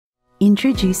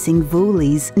Introducing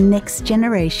Vuly's next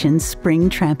generation spring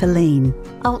trampoline,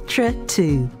 Ultra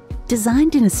 2.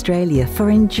 Designed in Australia for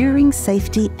enduring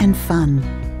safety and fun.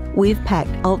 We've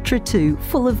packed Ultra 2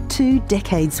 full of 2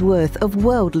 decades worth of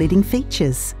world-leading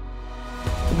features.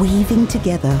 Weaving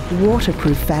together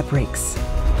waterproof fabrics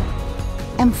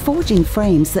and forging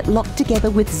frames that lock together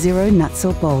with 0 nuts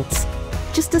or bolts.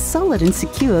 Just a solid and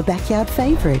secure backyard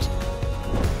favourite.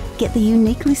 Get the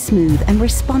uniquely smooth and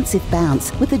responsive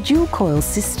bounce with a dual coil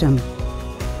system.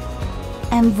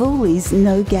 And Vuly's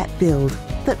no-gap build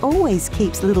that always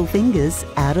keeps little fingers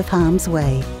out of harm's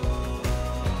way.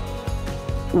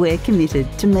 We're committed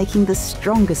to making the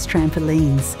strongest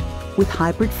trampolines with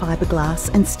hybrid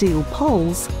fiberglass and steel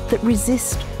poles that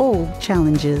resist all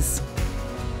challenges.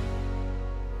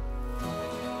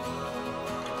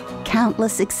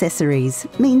 Countless accessories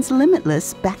means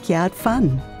limitless backyard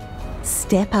fun.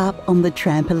 Step up on the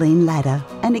trampoline ladder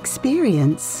and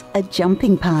experience a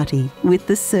jumping party with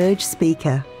the Surge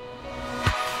speaker.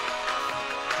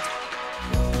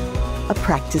 A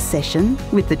practice session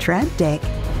with the tramp deck.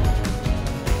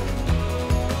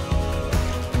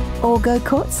 Or go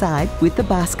courtside with the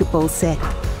basketball set.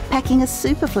 Packing a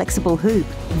super flexible hoop,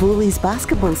 Vuly's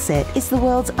basketball set is the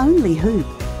world's only hoop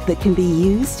that can be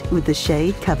used with the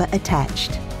shade cover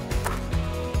attached.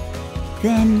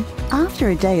 Then, after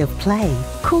a day of play,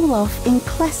 cool off in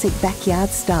classic backyard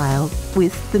style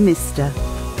with the Mister.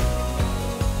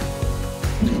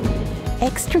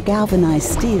 Extra galvanised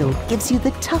steel gives you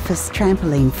the toughest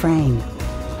trampoline frame.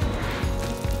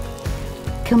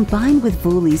 Combined with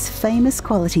Vuly's famous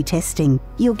quality testing,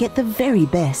 you'll get the very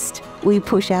best. We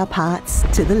push our parts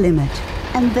to the limit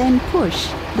and then push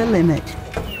the limit.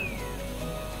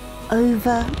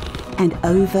 Over and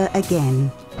over again,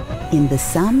 in the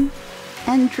sun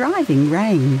and driving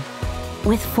rain.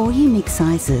 With 4 unique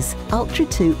sizes, Ultra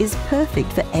 2 is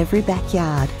perfect for every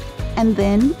backyard. And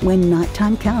then, when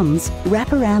nighttime comes,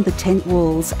 wrap around the tent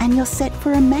walls and you're set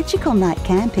for a magical night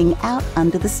camping out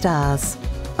under the stars.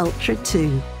 Ultra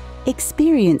 2.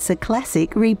 Experience a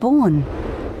classic reborn.